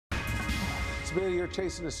Sibile, you're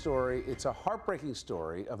chasing a story. It's a heartbreaking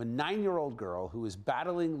story of a 9-year-old girl who is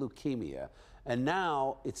battling leukemia, and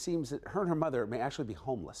now it seems that her and her mother may actually be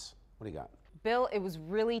homeless. What do you got? Bill, it was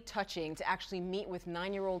really touching to actually meet with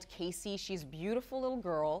 9-year-old Casey. She's a beautiful little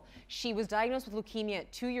girl. She was diagnosed with leukemia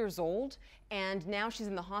at 2 years old, and now she's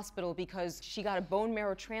in the hospital because she got a bone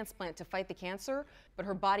marrow transplant to fight the cancer, but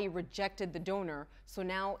her body rejected the donor, so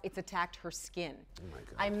now it's attacked her skin. Oh my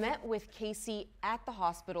God. I met with Casey at the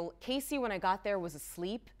hospital. Casey, when I got there, was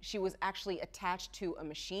asleep. She was actually attached to a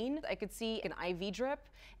machine. I could see an IV drip,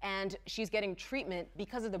 and she's getting treatment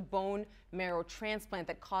because of the bone marrow transplant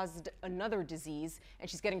that caused another disease, and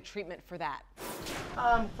she's getting treatment for that.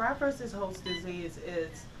 Graft versus host disease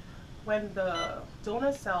is when the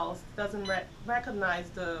donor cells doesn't recognize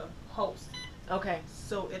the host. Okay.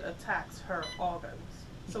 So it attacks her organs.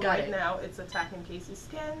 So Got right it. now it's attacking Casey's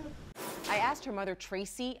skin. I asked her mother,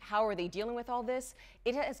 Tracy, how are they dealing with all this?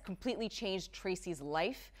 It has completely changed Tracy's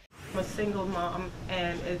life. I'm a single mom,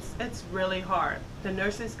 and it's really hard. The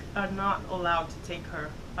nurses are not allowed to take her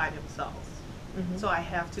by themselves. So I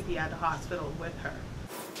have to be at the hospital with her.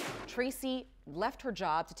 Tracy left her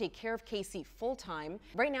job to take care of Casey full-time.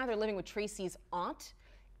 Right now they're living with Tracy's aunt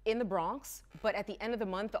in the Bronx, but at the end of the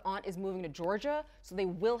month, the aunt is moving to Georgia, so they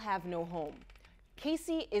will have no home.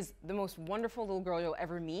 Casey is the most wonderful little girl you'll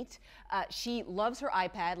ever meet. She loves her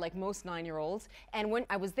iPad like most 9-year-olds, and when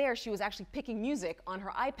I was there, she was actually picking music on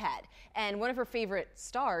her iPad. And one of her favorite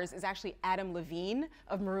stars is actually Adam Levine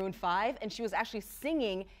of Maroon 5, and she was actually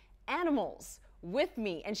singing Animals with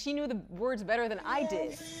me, and she knew the words better than I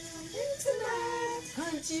did. Tonight,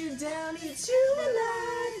 hunt you down, eat you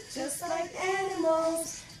alive, just like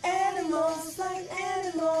animals, animals like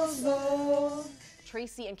animals, though.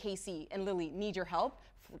 Tracy and Casey and Lily need your help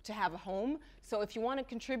to have a home. So if you want to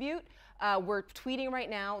contribute, we're tweeting right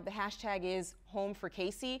now. The hashtag is Home for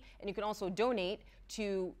Casey, and you can also donate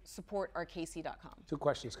to supportourcasey.com. Two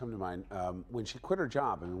questions come to mind. When she quit her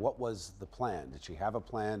job, I mean, what was the plan? Did she have a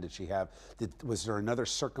plan? Was there another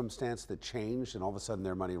circumstance that changed and all of a sudden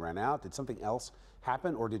their money ran out? Did something else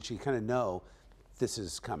happen, or did she kind of know this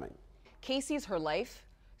is coming? Casey is her life.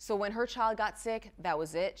 So when her child got sick, that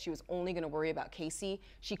was it. She was only going to worry about Casey.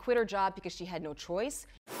 She quit her job because she had no choice.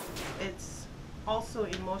 It's also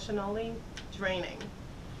emotionally draining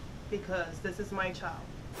because this is my child.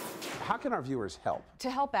 How can our viewers help? To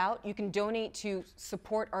help out, you can donate to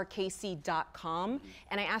supportourcasey.com.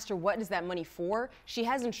 And I asked her, what is that money for? She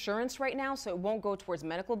has insurance right now, so it won't go towards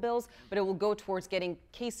medical bills, but it will go towards getting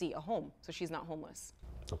Casey a home, so she's not homeless.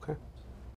 Okay.